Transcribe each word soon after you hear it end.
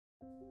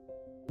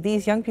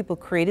These young people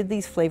created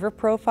these flavor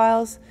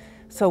profiles,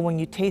 so when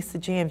you taste the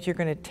jams, you're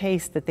going to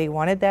taste that they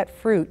wanted that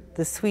fruit,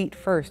 the sweet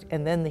first,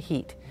 and then the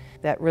heat.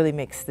 That really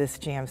makes this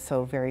jam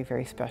so very,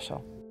 very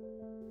special.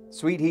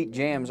 Sweet Heat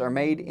jams are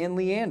made in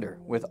Leander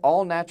with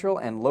all natural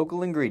and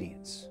local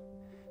ingredients.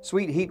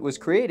 Sweet Heat was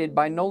created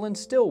by Nolan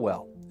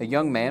Stilwell, a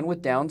young man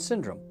with Down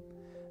syndrome.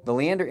 The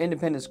Leander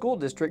Independent School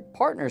District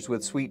partners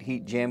with Sweet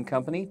Heat Jam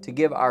Company to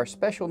give our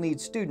special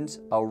needs students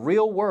a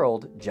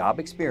real-world job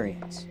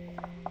experience.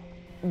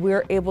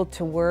 We're able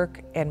to work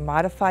and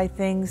modify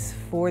things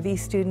for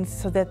these students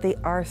so that they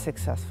are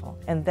successful.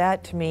 And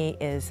that, to me,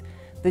 is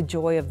the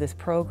joy of this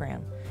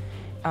program.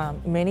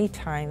 Many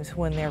times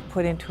when they're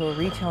put into a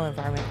retail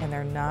environment and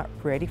they're not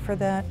ready for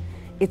that,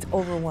 it's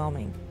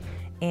overwhelming.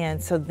 And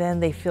so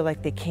then they feel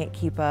like they can't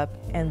keep up,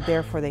 and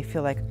therefore they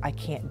feel like, I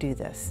can't do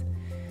this.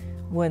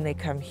 When they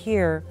come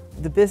here,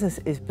 the business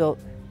is built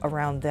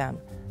around them.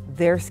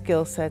 Their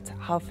skill sets,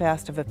 how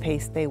fast of a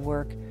pace they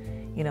work,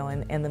 you know,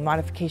 and the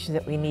modifications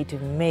that we need to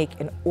make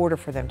in order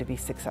for them to be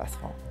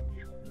successful.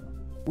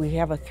 We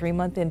have a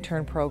 3-month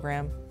intern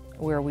program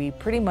where we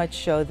pretty much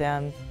show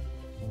them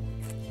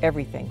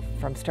everything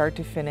from start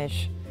to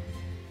finish,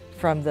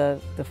 from the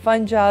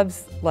fun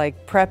jobs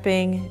like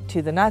prepping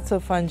to the not so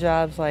fun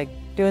jobs like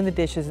doing the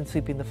dishes and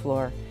sweeping the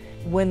floor.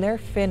 When they're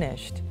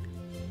finished,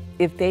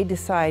 if they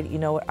decide, you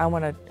know, I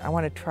want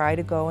to try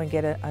to go and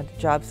get a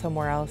job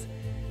somewhere else,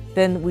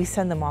 then we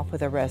send them off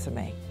with a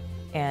resume.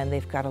 And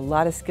they've got a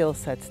lot of skill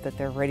sets that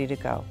they're ready to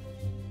go.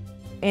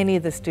 Any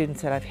of the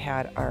students that I've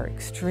had are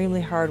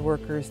extremely hard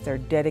workers, they're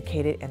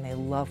dedicated, and they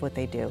love what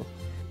they do.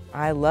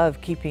 I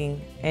love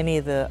keeping any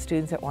of the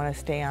students that want to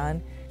stay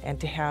on and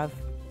to have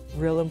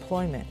real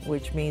employment,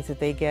 which means that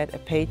they get a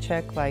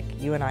paycheck like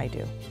you and I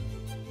do.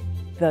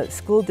 The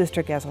school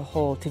district as a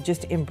whole, to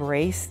just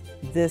embrace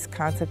this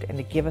concept and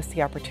to give us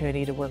the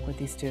opportunity to work with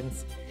these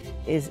students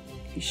is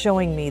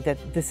showing me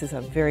that this is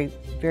a very,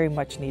 very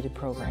much needed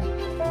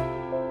program.